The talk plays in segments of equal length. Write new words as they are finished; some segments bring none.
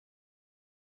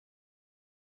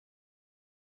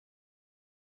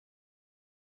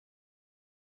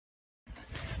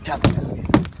Tap it.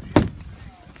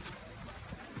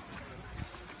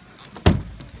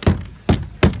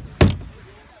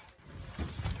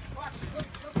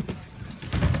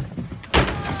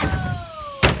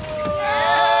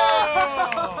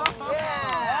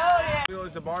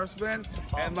 A bar spin,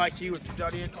 and like he would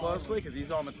study it closely because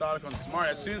he's all methodical and smart.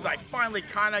 As soon as I finally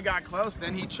kind of got close,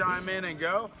 then he'd chime in and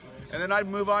go, and then I'd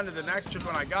move on to the next trick.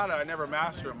 When I got it, I never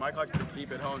mastered it. Mike likes to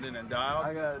keep it honed in and dialed.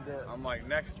 I got it. I'm like,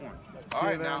 next one. All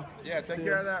right, now, yeah, take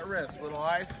care of that wrist. Little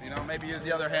ice, you know, maybe use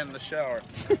the other hand in the shower.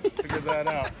 Figure that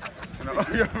out. You know?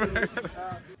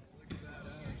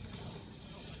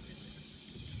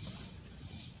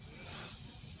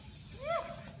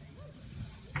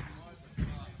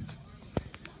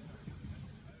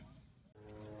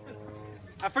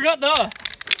 I forgot the.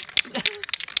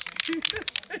 Jesus!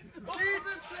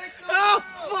 Oh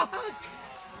fuck!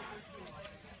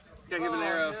 Can't give an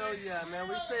arrow. Hell yeah, man.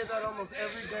 We say that almost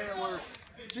every day at work.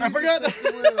 I forgot that.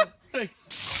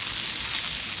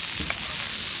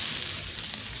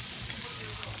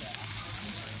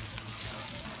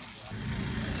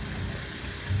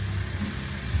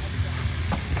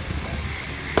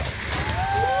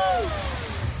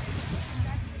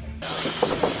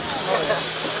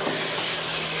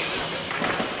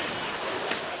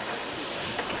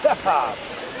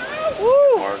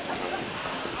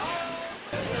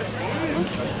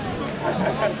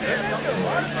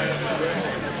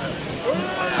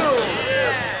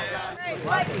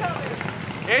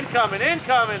 Incoming,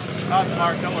 incoming. Oh,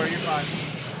 Mark, don't worry, you're fine.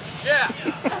 Yeah.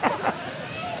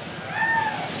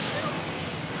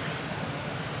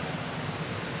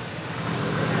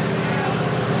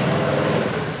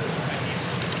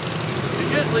 You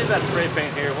just leave that spray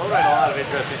paint here. We'll write a lot of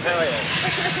interesting things. Hell yeah.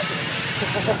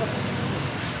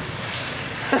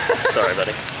 Sorry,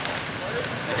 buddy.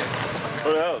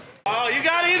 Who knows? Oh, you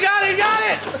got it, you got it, you got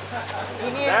it!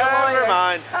 Never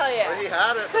mind. Hell yeah. He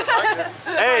had it.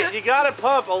 Hey, you got to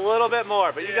pump a little bit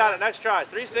more, but you got it. Next try.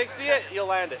 360 it, you'll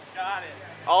land it. Got it.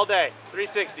 All day.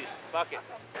 360s. Fuck it.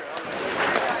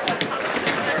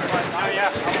 Oh,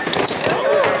 yeah.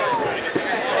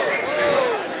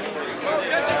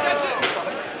 Catch it.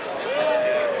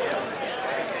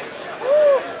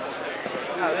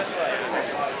 No, this way.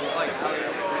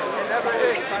 Never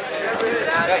did.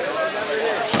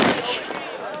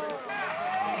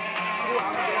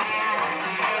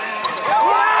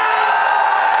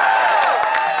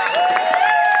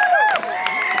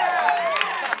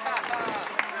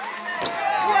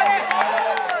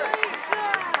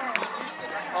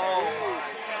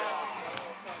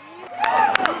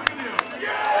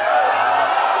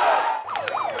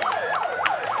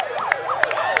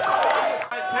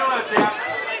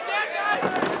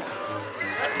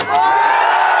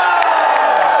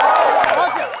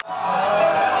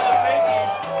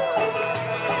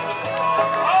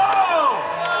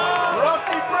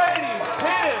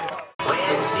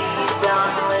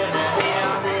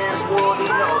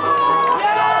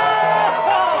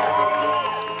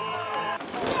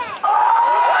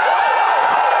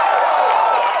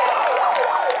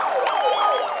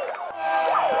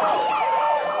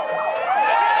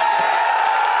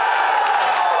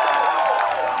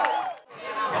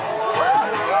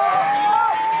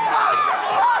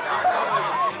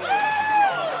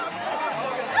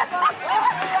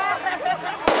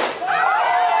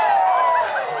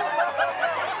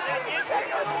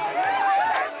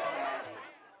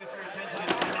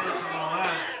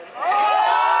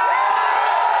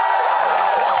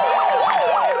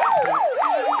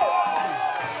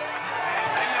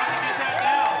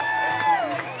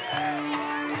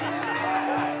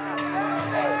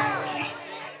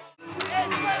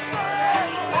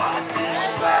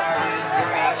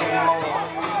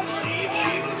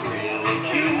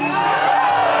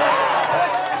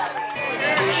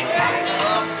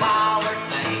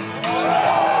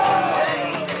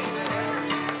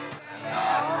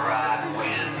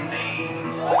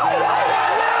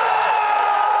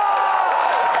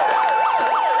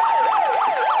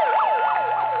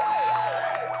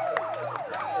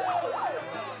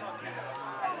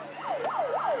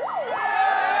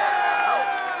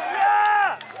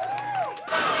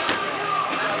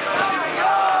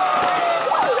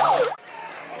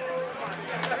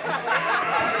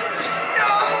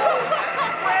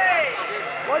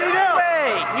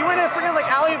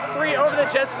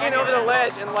 jet skiing over the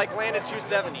ledge and like landed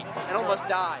 270 and almost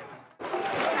died. Oh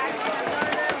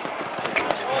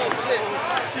shit.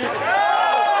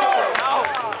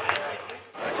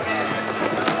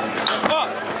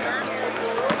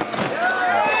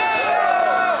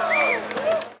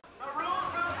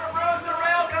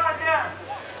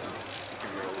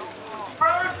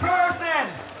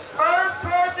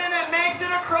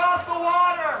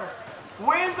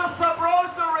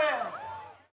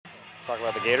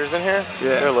 in here?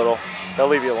 Yeah. They're little. They'll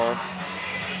leave you alone.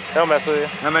 They'll mess with you.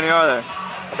 How many are there?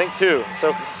 I think 2.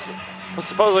 So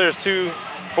supposedly there's 2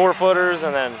 4-footers,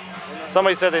 and then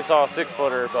somebody said they saw a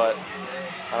 6-footer, but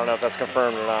I don't know if that's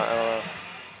confirmed or not. I don't know.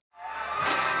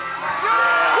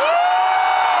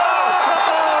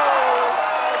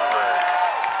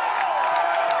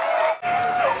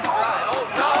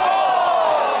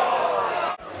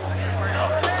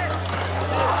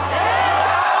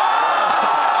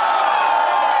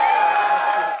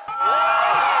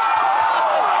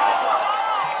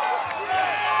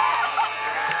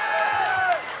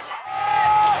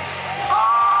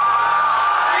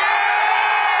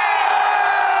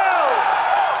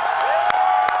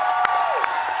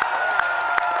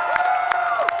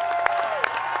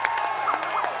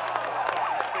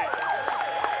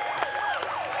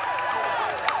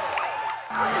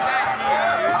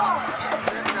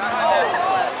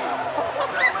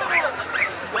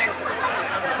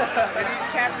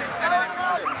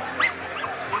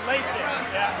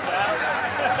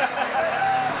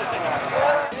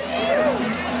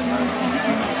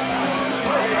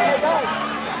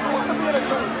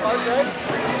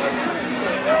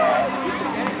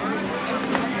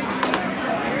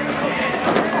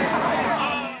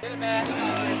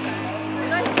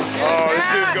 Oh, this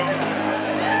dude's going.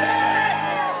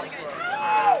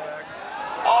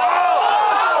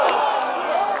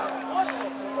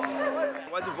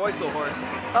 Why's your voice so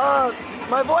hoarse?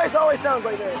 My voice always sounds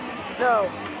like this. No.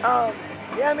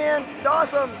 Yeah, man, it's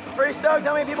awesome. Pretty stoked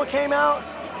how many people came out.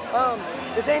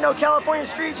 This ain't no California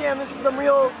street jam. This is some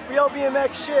real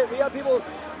BMX shit. We got people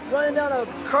running down a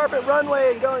carpet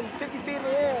runway and going 50 feet in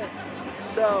the air.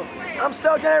 So I'm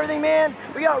stoked on everything, man.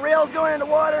 We got rails going into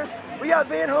waters. We got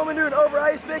Van Homan doing over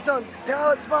ice picks on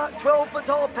pallet spot, 12-foot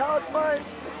tall pallet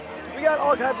spines. We got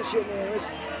all kinds of shit, man.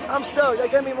 I'm stoked. I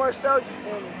couldn't be more stoked.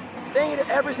 And thank you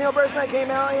to every single person that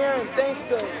came out here, and thanks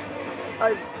to,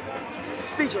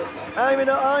 speechless. I don't even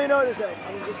know what to say.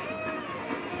 I'm just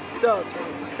stoked,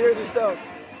 man. Seriously stoked.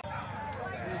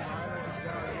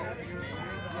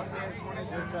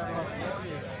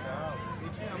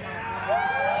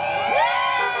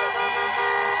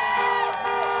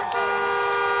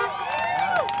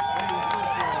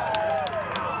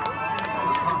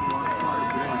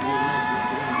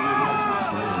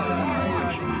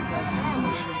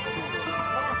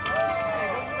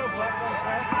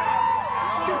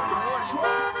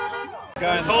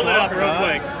 Guys, hold it up real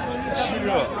quick. Shoot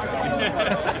up.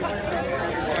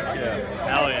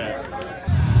 Hell yeah.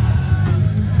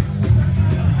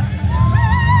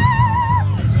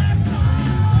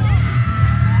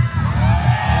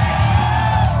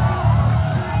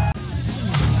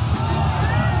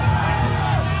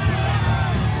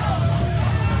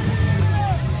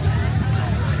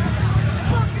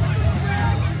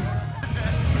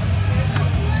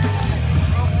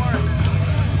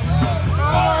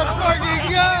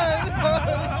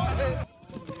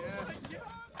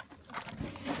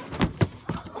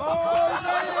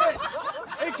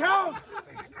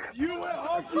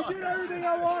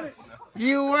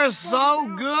 You were so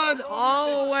good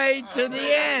all the way to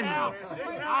the end.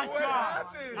 I tried.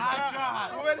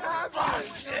 What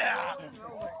happened? Yeah.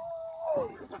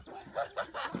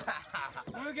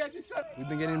 We've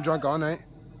been getting him drunk all night.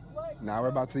 Now we're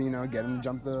about to, get him to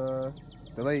jump the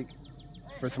lake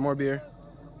for some more beer.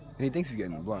 And he thinks he's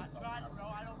getting a blunt.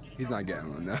 He's not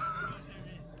getting one, though.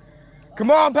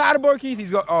 Come on, paddleboard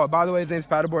Keith. Oh, by the way, his name's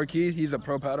Paddleboard Keith. He's a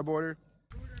pro paddleboarder.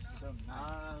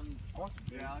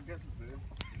 Yeah, I'll get some food.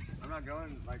 I'm not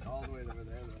going all the way over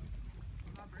there though.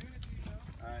 I'm not bringing it to you though.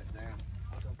 Alright, damn.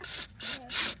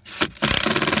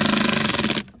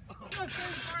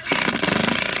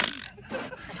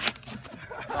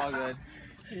 It's all good.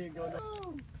 He ain't going down.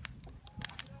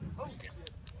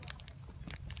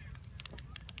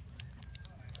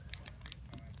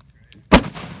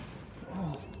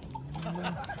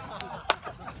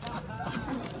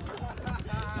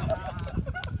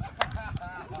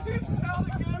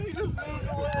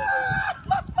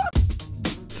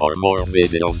 For more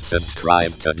videos,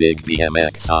 subscribe to Big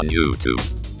BMX on YouTube.